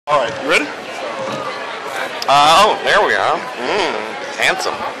All right, you ready? Oh, there we are.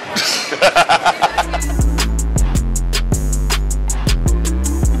 Handsome.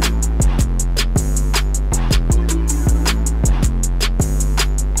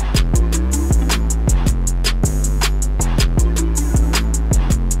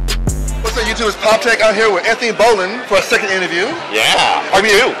 What's up, YouTube? It's PopTech out here with Anthony Bolin for a second interview. Yeah,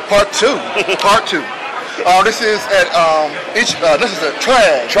 Part two. This is at this is at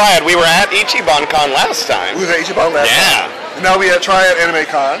Triad. Triad. We were at Ichiban Con last time. We was at Ichiban last time. And now we at Triad Anime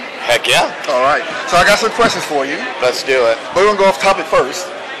Con. Heck yeah. All right. So I got some questions for you. Let's do it. We're gonna go off topic first.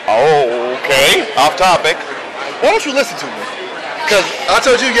 Oh, okay. Off topic. Why don't you listen to me? Because I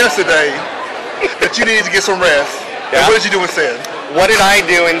told you yesterday that you needed to get some rest. Yeah. And what did you do instead? What did I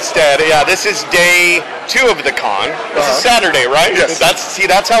do instead? Yeah, this is day 2 of the con. This is Saturday, right? Yes.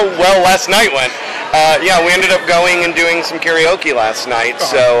 That's how well last night went. Yeah, we ended up going and doing some karaoke last night.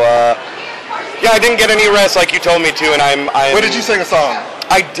 So, yeah, I didn't get any rest like you told me to, and I'm. What did you sing a song?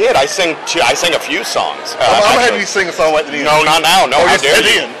 I did. I sang a few songs. I'm gonna have you sing a song right at the end. No, not now. No, how yes, dare at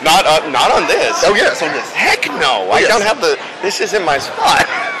the you? end. Not on this. Oh yes, on this. Heck no! Oh, I yes. don't have the. This isn't my spot.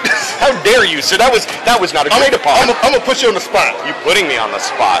 How dare you, sir? That was not agreed upon. I'm gonna put you on the spot. You putting me on the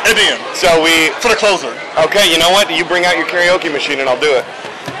spot. At the end. So we. For the closer. Okay, you know what? You bring out your karaoke machine and I'll do it.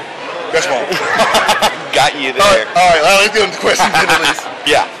 That's wrong. Got you there. All right. Let's get into the questions at least.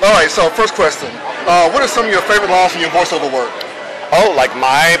 Yeah. All right. So first question: what are some of your favorite lines from your voiceover work? Oh, like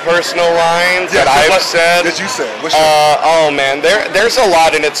my personal lines that I've said? That you said. Oh man, there's a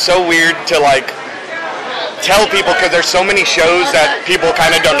lot, and it's so weird to like tell people because there's so many shows that people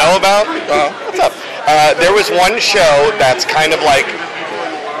kind of don't know about. What's up? There was one show that's kind of like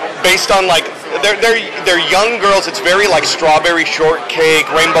based on like they're young girls. It's very like Strawberry Shortcake,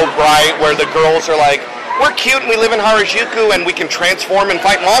 Rainbow Bright, where the girls are like, we're cute and we live in Harajuku and we can transform and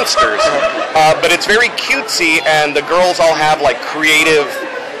fight monsters. But it's very cutesy, and the girls all have like creative,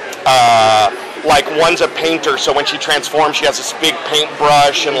 like one's a painter, so when she transforms she has this big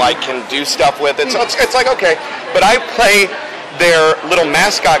paintbrush and like can do stuff with it. So it's like, okay. But I play their little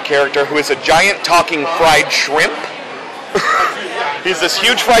mascot character who is a giant talking fried shrimp. He's this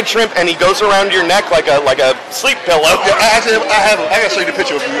huge fried shrimp, and he goes around your neck like a sleep pillow. Yeah, I gotta show you the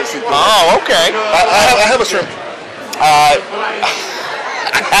picture of you. Oh, okay. I have a shrimp. I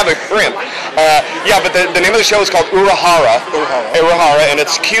have a shrimp. Yeah, but the name of the show is called Urahara, and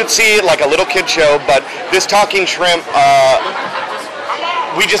it's cutesy, like a little kid show. But this talking shrimp,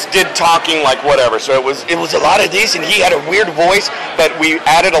 we just did talking like whatever. So it was a lot of these, and he had a weird voice, but we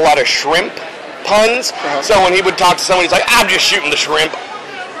added a lot of shrimp puns. So when he would talk to someone, he's like, I'm just shooting the shrimp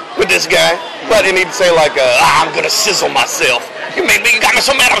with this guy. But and he'd say like, I'm gonna sizzle myself. You got me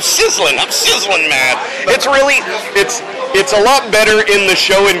so mad, I'm sizzling mad. It's really, it's a lot better in the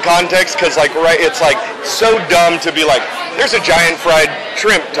show in context, because like, right, it's like so dumb to be like, there's a giant fried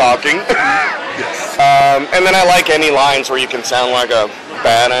shrimp talking. And then I like any lines where you can sound like a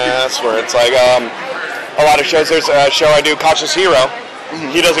badass, where it's like, a lot of shows, there's a show I do, Cautious Hero.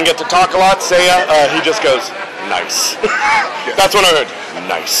 He doesn't get to talk a lot, Seiya. He just goes, nice. That's what I heard.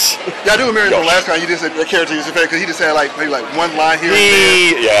 Nice. Yeah, I do remember the last time you just said the character was because he just had like maybe like one line here and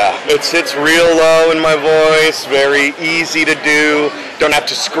there. Yeah, it sits real low in my voice, very easy to do, don't have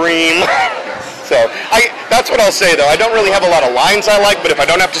to scream. So that's what I'll say though. I don't really have a lot of lines I like, but if I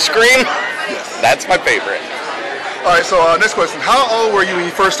don't have to scream, that's my favorite. All right, so next question. How old were you when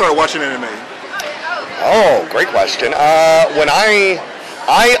you first started watching anime? Oh, great question. When I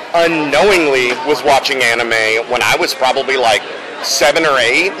unknowingly was watching anime when I was probably like 7 or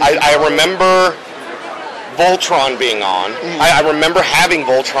 8. I remember Voltron being on. I remember having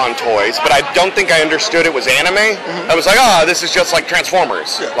Voltron toys, but I don't think I understood it was anime. I was like, this is just like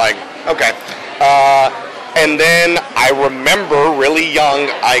Transformers. Like, okay. And then I remember really young,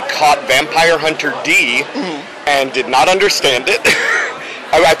 I caught Vampire Hunter D and did not understand it.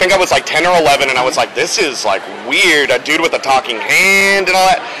 I think I was like 10 or 11, and I was like, this is like weird, a dude with a talking hand and all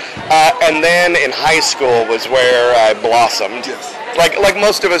that. And then in high school was where I blossomed. Like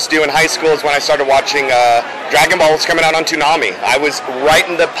most of us do in high school is when I started watching Dragon Ball was coming out on Toonami. I was right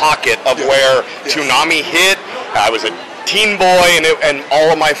in the pocket of where Toonami hit. I was a teen boy, and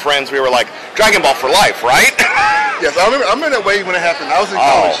all of my friends, we were like, Dragon Ball for life, right? Yes, I remember that way when it happened. I was in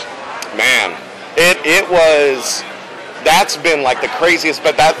college. Man, it was... That's been like the craziest,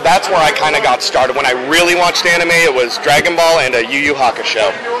 but that's where I kind of got started. When I really watched anime, it was Dragon Ball and a Yu Yu Hakusho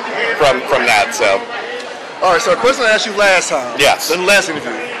from that, so. All right, so a question I asked you last time. Yes. In the last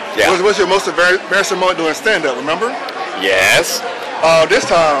interview. Yeah. What's your most embarrassing moment doing stand-up, remember? Yes. This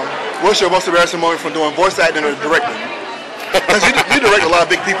time, what's your most embarrassing moment from doing voice acting or directing? Because you direct a lot of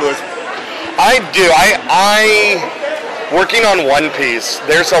big people. I do. I working on One Piece.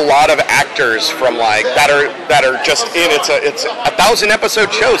 There's a lot of actors from like that are just in. It's a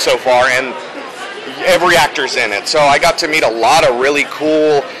 1,000-episode show so far, and every actor's in it. So I got to meet a lot of really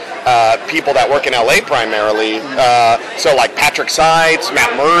cool people that work in LA primarily. So like Patrick Seitz,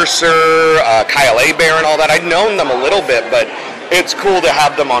 Matt Mercer, Kyle Hebert, and all that. I'd known them a little bit, but it's cool to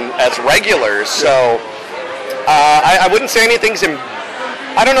have them on as regulars. So I wouldn't say anything's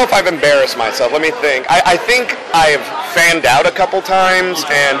I don't know if I've embarrassed myself. Let me think. I think I've fanned out a couple times,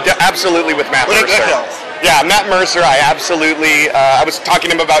 and absolutely with Matt Mercer. Yeah, Matt Mercer, I absolutely, I was talking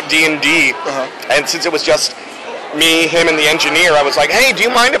to him about D&D, and since it was just me, him, and the engineer, I was like, hey, do you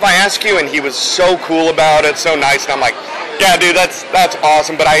mind if I ask you? And he was so cool about it, so nice, and I'm like, yeah, dude, that's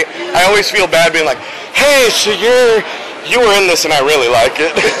awesome, but I always feel bad being like, hey, so you were in this and I really like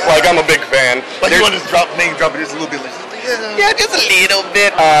it. Like, I'm a big fan. Like, you want to name drop it just a little bit, like, yeah, just a little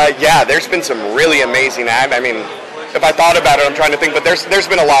bit. Yeah, there's been some really amazing I mean, if I thought about it, I'm trying to think, but there's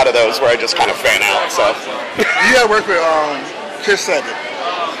been a lot of those where I just kind of fan out. So. You have worked with Chris Sabat.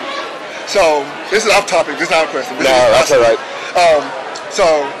 So this is off topic. This is not a question. No, that's all right. So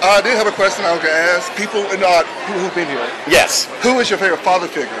I did have a question I was going to ask people who've been here. Yes. Who is your favorite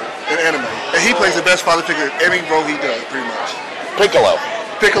father figure in anime? And he plays the best father figure in every role he does, pretty much. Piccolo.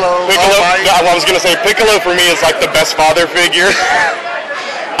 Piccolo. I was going to say Piccolo for me is like the best father figure.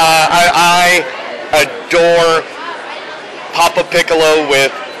 I adore Papa Piccolo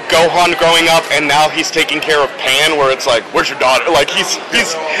with Gohan growing up, and now he's taking care of Pan, where it's like, where's your daughter? Like, he's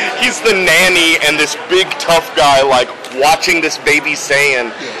the nanny, and this big tough guy, like, watching this baby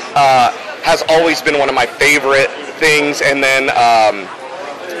Saiyan has always been one of my favorite things. And then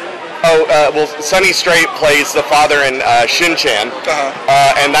Sonny Strait plays the father in Shin-Chan,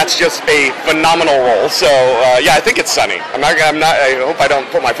 and that's just a phenomenal role. So yeah, I think it's Sonny. I hope I don't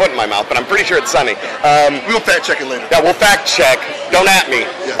put my foot in my mouth, but I'm pretty sure it's Sonny. We'll fact check it later. Yeah, we'll fact check. Don't at me.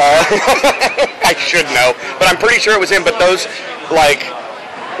 I should know, but I'm pretty sure it was him. But those, like,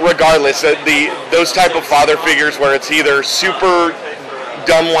 regardless, those type of father figures where it's either super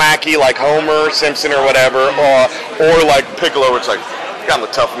dumb wacky like Homer Simpson or whatever, or like Piccolo, where it's like, I'm the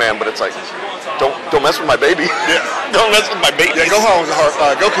tough man, but it's like, don't mess with my baby. Yeah. Don't mess with my baby. Yeah, Goku's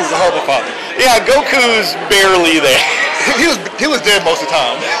a horrible father. Yeah, Goku's barely there. he was dead most of the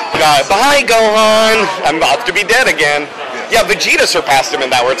time. Bye, Gohan. I'm about to be dead again. Yeah, Vegeta surpassed him in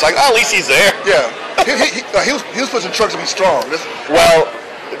that, where it's like, oh, at least he's there. Yeah. He was pushing trucks to be strong. Well,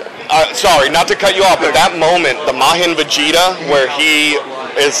 sorry, not to cut you off, but that moment, the Majin Vegeta, where he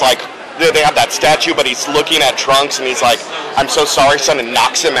is like, they have that statue, but he's looking at Trunks, and he's like, I'm so sorry, son, and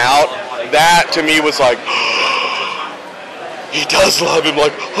knocks him out. That, to me, was like, he does love him,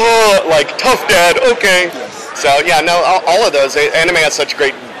 like, oh, like, tough dad, okay. Yes. So, yeah, no, all of those, anime has such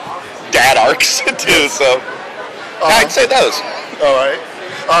great dad arcs, too, so I'd say those. All right.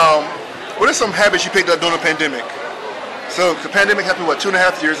 What are some habits you picked up during the pandemic? So the pandemic happened,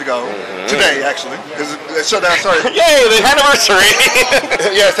 2.5 years ago? Today, actually, because the shutdown started. Yay, the anniversary!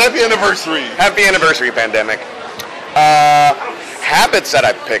 Yes, happy anniversary. Happy anniversary, pandemic. Habits that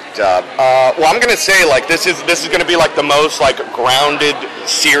I picked up. Well, I'm gonna say, like, this is gonna be like the most like grounded,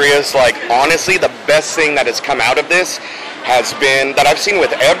 serious. Like, honestly, the best thing that has come out of this has been that I've seen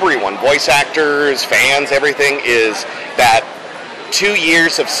with everyone, voice actors, fans, everything, is that 2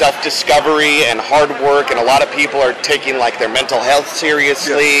 years of self-discovery and hard work, and a lot of people are taking like their mental health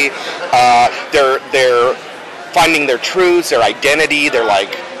seriously. They're finding their truths, their identity. They're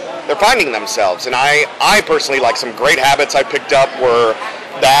finding themselves. And I personally, like, some great habits I picked up were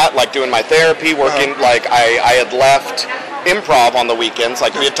that, like doing my therapy, working. Like I had left improv on the weekends,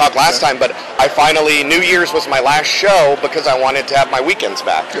 like we had talked last time, but I finally, New Year's was my last show because I wanted to have my weekends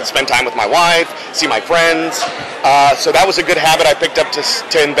back, spend time with my wife, see my friends. So that was a good habit I picked up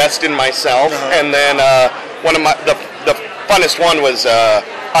to invest in myself. And then one of the funnest one was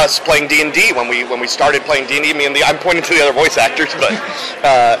us playing D&D when we started playing D&D. I'm pointing to the other voice actors, but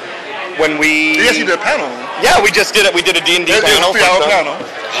when we... Yes, you did a panel. Yeah, we just did it. We did a D&D panel.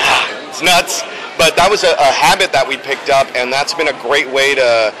 It's nuts. But that was a habit that we picked up, and that's been a great way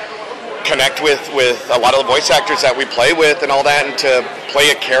to connect with a lot of the voice actors that we play with and all that, and to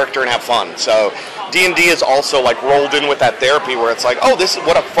play a character and have fun. So D&D is also like rolled in with that therapy where it's like, oh, this is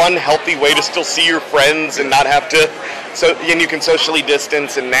what a fun, healthy way to still see your friends and not have to, and you can socially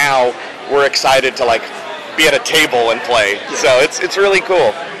distance, and now we're excited to like be at a table and play. Yeah. So it's really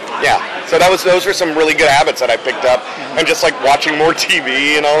cool. Yeah. So those were some really good habits that I picked up, and just like watching more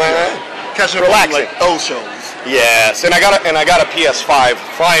TV and all that. Catching up on like old shows. Yes, and I got a PS5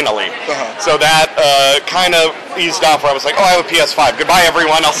 finally. So that kind of eased off. Where I was like, oh, I have a PS5. Goodbye,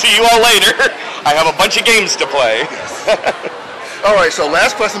 everyone. I'll see you all later. I have a bunch of games to play. All right. So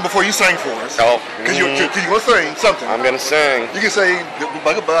last question before you sing for us. Oh, because you want to sing something. I'm gonna sing. You can say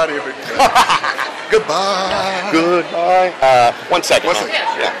goodbye to everybody. Goodbye. Goodbye. 1 second. 1 second.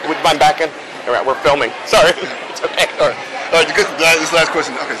 Yeah. With my back in. All right, we're filming. Sorry. It's okay. All right. This last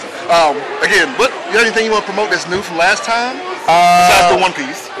question. Okay, so again, you have anything you want to promote that's new from last time? Besides the One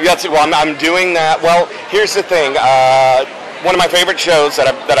Piece. Yeah, well, I'm doing that. Well, here's the thing. One of my favorite shows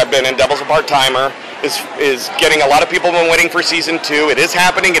that I've been in, Devil's a Part-Timer, is getting a lot of people been waiting for season 2. It is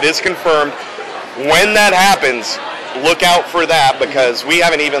happening. It is confirmed. When that happens, look out for that because we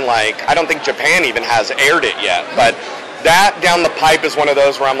haven't even I don't think Japan even has aired it yet, but. That down the pipe is one of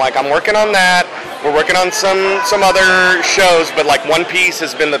those where I'm like, I'm working on that. We're working on some other shows, but One Piece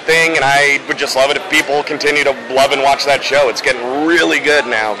has been the thing, and I would just love it if people continue to love and watch that show. It's getting really good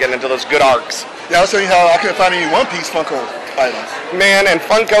now, getting into those good arcs. Yeah, I was telling you how I couldn't find any One Piece Funko items. Man, and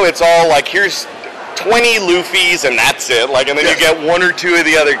Funko, it's all here's 20 Luffy's and that's it. And then you get 1 or 2 of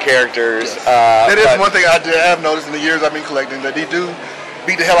the other characters. Yes. That is one thing I have noticed in the years I've been collecting, that they do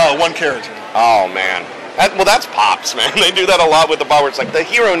beat the hell out of one character. Oh, man. Well, that's Pops, man. They do that a lot with the ball where it's the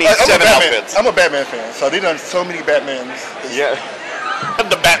hero needs 7 outfits. I'm a Batman fan, so they've done so many Batmans. Yeah.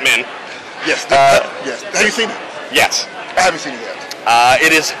 The Batman. Yes. Yes. Have you seen it? Yes. I haven't seen it yet.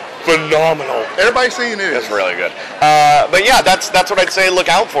 It is phenomenal. Everybody's seen it. It's really good. But yeah, that's what I'd say look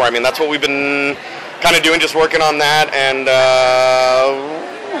out for. I mean, that's what we've been kind of doing, just working on that. And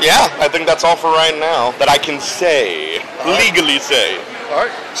yeah, I think that's all for right now that I can say, legally say. All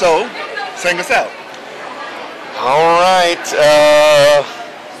right. So, sing us out. All right.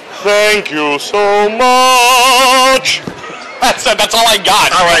 Thank you so much. That's all I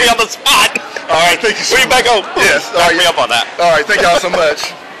got. All right. Put me on the spot. All right. Thank you so much. Back up. Yes. Back me up on that. All right. Thank y'all so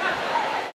much.